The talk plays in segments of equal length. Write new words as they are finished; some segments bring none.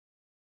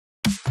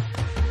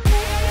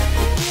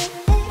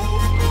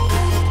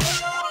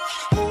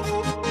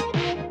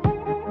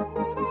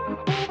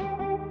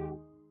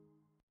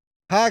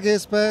Hi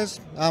Gearspace,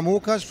 I'm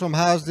Łukasz from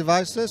Xaoc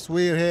Devices.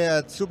 We're here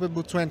at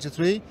Superbooth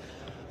 23.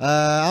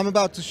 I'm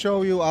about to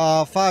show you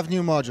our 5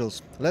 new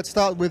modules. Let's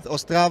start with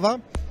Ostrava.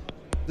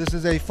 This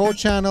is a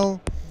 4-channel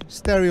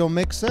stereo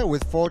mixer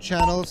with 4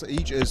 channels.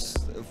 Each is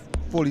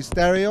fully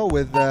stereo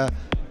with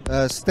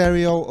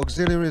stereo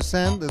auxiliary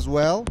send as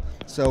well.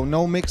 So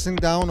no mixing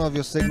down of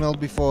your signal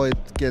before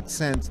it gets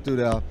sent to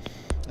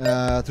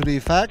the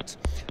effect.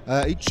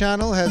 Each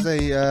channel has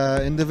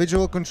a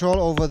individual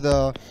control over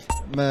the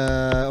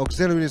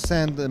auxiliary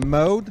send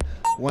mode.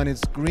 When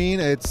it's green,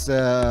 it's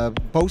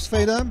post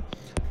fader.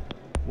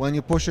 When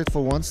you push it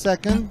for 1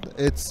 second,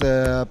 it's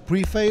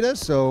pre-fader,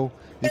 so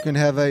you can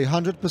have a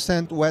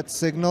 100% wet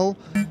signal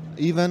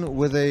even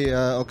with a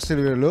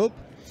auxiliary loop.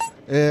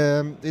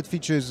 It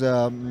features,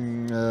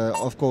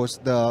 of course,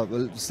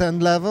 the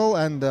send level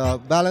and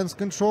balance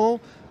control,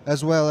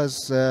 as well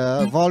as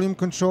volume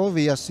control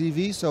via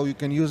CV, so you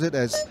can use it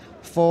as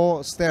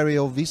 4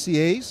 stereo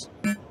VCAs.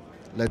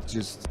 Let's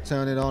just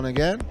turn it on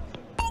again.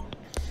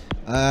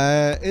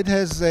 It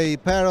has a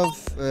pair of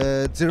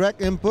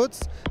direct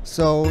inputs,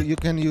 so you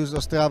can use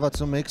Ostrava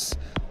to mix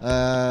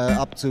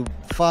up to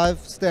 5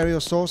 stereo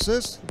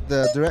sources.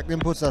 The direct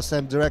inputs are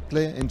sent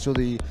directly into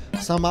the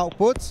sum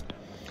outputs.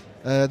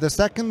 The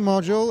second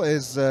module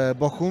is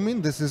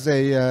Bochumin. This is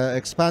a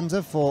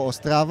expander for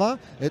Ostrava.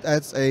 It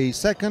adds a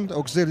second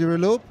auxiliary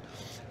loop.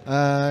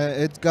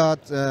 It's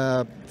got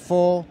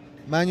 4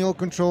 manual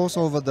controls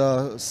over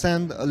the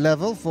send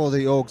level for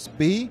the aux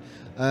B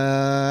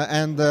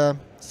and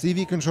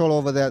CV control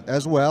over that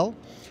as well.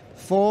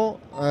 4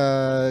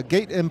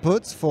 gate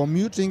inputs for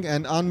muting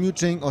and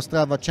unmuting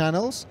Ostrava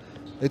channels.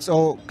 It's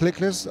all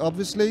clickless,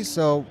 obviously,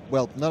 so,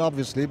 well, not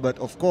obviously, but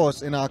of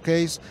course in our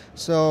case,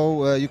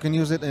 so you can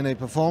use it in a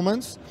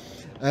performance.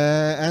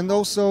 And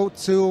also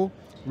 2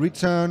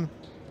 return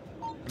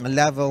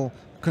level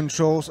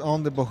controls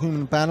on the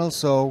Bochumin panel,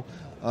 so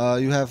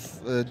you have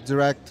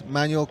direct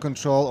manual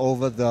control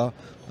over the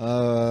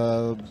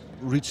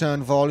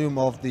return volume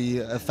of the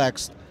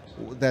effects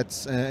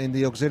that's in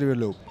the auxiliary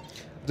loop.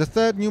 The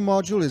third new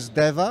module is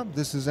Deva.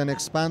 This is an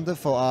expander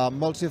for our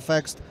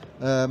multi-effects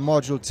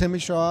module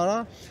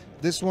Timisoara.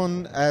 This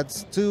one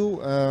adds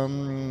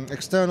 2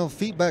 external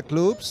feedback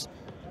loops.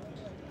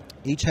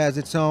 Each has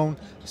its own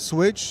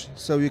switch,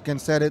 so you can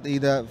set it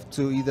either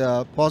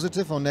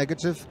positive or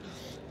negative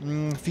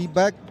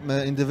feedback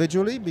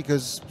individually,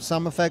 because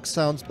some effects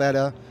sounds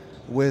better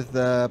with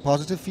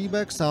positive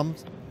feedback, some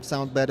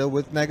sound better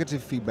with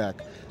negative feedback.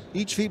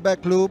 Each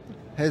feedback loop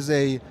has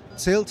a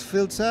tilt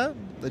filter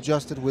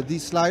adjusted with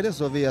these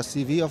sliders or via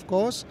CV, of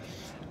course.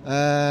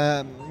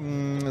 The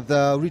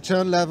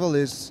return level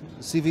is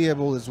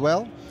CV-able as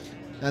well,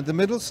 and the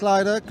middle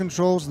slider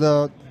controls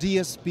the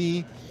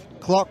DSP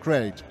clock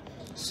rate.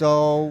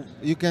 So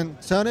you can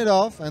turn it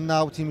off, and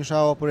now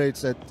Timisoara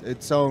operates at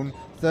its own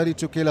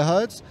 32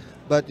 kilohertz,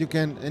 but you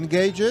can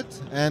engage it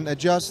and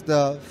adjust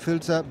the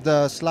filter,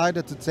 the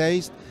slider to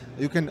taste.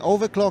 You can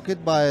overclock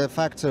it by a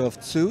factor of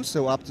 2,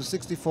 so up to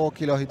 64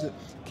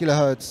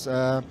 kilohertz,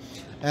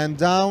 and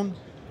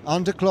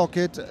underclock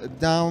it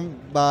down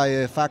by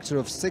a factor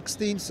of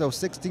 16, so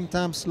 16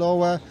 times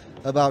slower,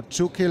 about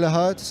 2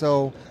 kilohertz.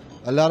 So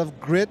a lot of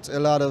grit, a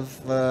lot of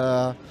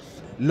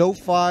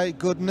lo-fi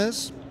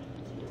goodness.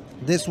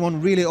 This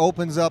one really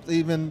opens up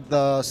even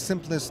the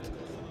simplest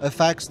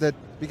effects, that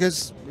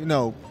because, you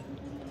know,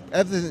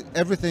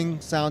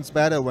 everything sounds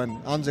better when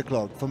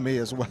underclocked, for me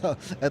as well,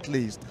 at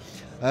least.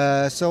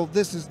 So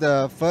this is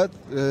the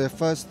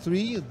first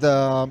 3.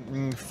 The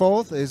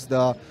 4th is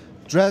the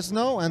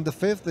Dresno, and the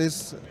 5th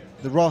is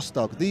the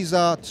Rostock. These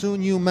are 2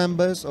 new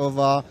members of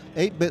our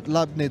 8-bit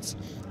Leibniz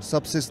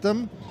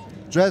subsystem.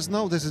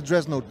 Dresno, this is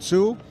Dresno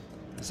 2,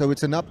 so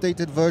it's an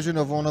updated version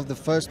of one of the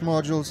first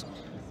modules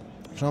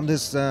from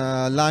this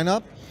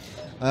lineup.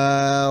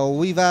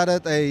 We've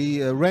added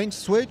a range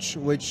switch,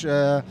 which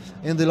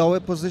in the lower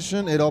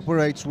position it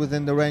operates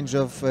within the range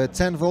of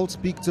 10 volts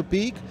peak to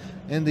peak.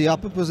 In the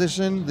upper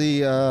position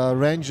the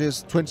range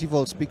is 20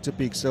 volts peak to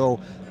peak, so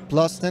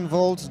plus 10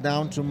 volts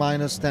down to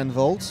minus 10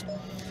 volts.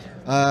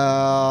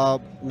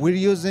 We're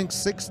using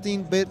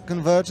 16-bit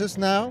converters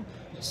now,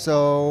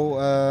 so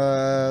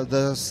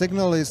the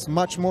signal is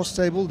much more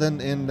stable than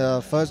in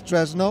the first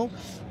Dresno.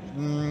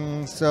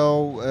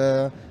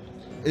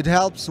 It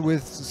helps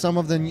with some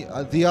of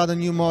the other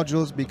new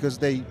modules, because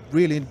they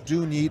really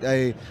do need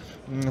a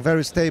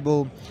very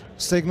stable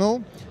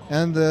signal.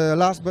 And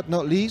last but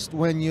not least,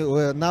 when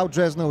you now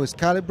Dresno is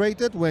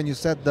calibrated, when you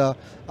set the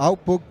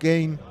output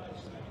gain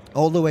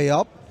all the way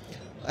up,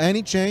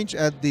 any change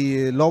at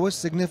the lowest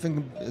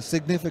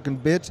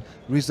significant bit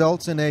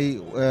results in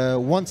a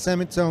 1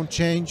 semitone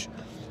change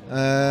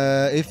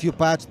if you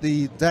patch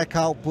the DEC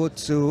output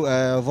to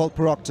a volt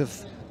per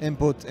octave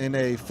input in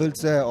a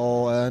filter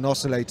or an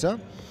oscillator.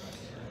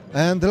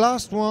 And the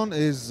last one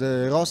is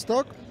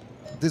Rostock.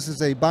 This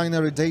is a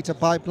binary data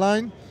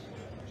pipeline.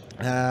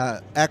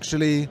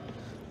 Actually,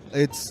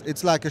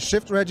 it's like a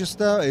shift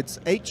register. It's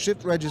 8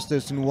 shift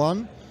registers in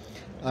one.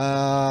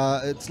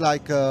 It's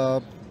like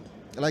a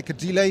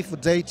delay for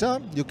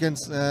data. You can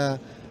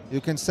You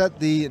can set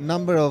the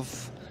number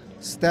of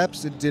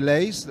steps it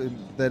delays,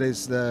 that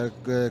is the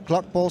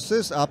clock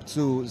pulses, up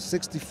to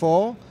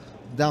 64,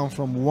 down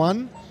from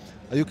 1.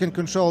 You can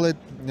control it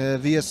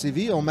via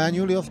CV or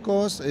manually, of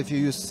course. If you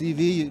use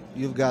CV,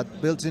 you've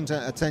got built-in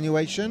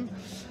attenuation.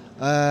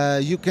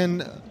 You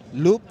can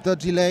loop the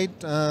delayed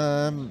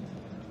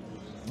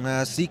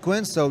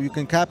sequence, so you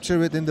can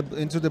capture it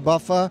into the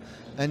buffer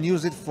and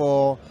use it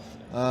for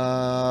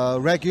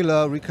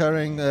regular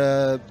recurring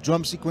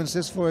drum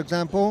sequences, for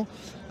example.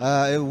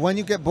 When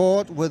you get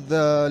bored with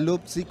the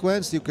loop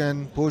sequence, you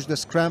can push the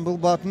scramble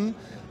button,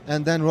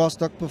 and then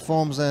Rostock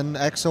performs an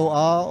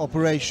XOR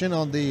operation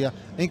on the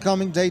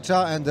incoming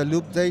data and the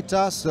loop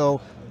data.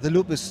 So the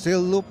loop is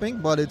still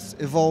looping, but it's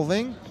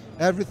evolving.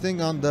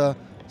 Everything on the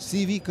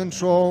CV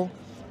control.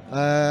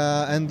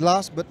 And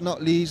last but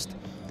not least,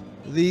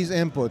 these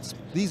inputs.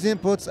 These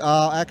inputs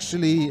are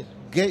actually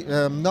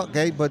not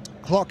gate, but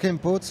clock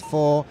inputs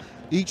for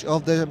each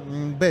of the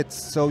bits.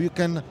 So you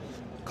can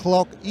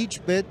clock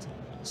each bit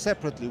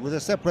separately with a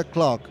separate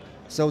clock.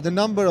 So the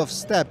number of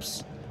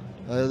steps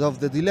of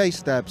the delay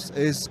steps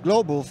is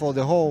global for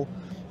the whole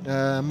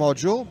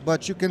module,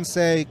 but you can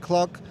say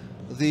clock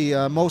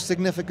the most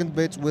significant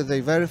bit with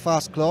a very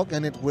fast clock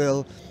and it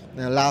will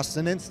last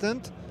an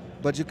instant,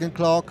 but you can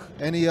clock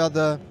any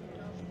other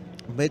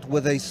bit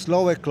with a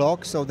slower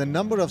clock, so the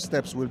number of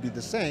steps will be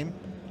the same,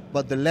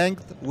 but the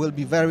length will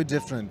be very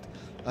different.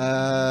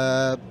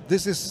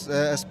 This is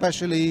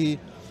especially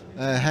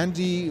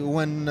handy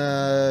when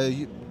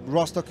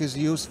Rostock is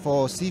used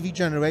for CV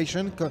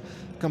generation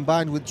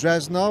combined with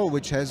Dresno,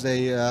 which has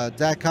a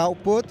DAC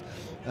output.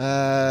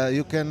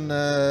 You can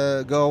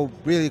go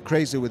really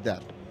crazy with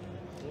that.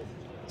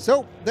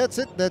 So that's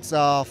it. That's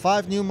our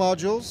 5 new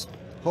modules.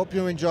 Hope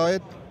you enjoy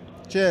it.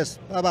 Cheers.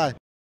 Bye-bye.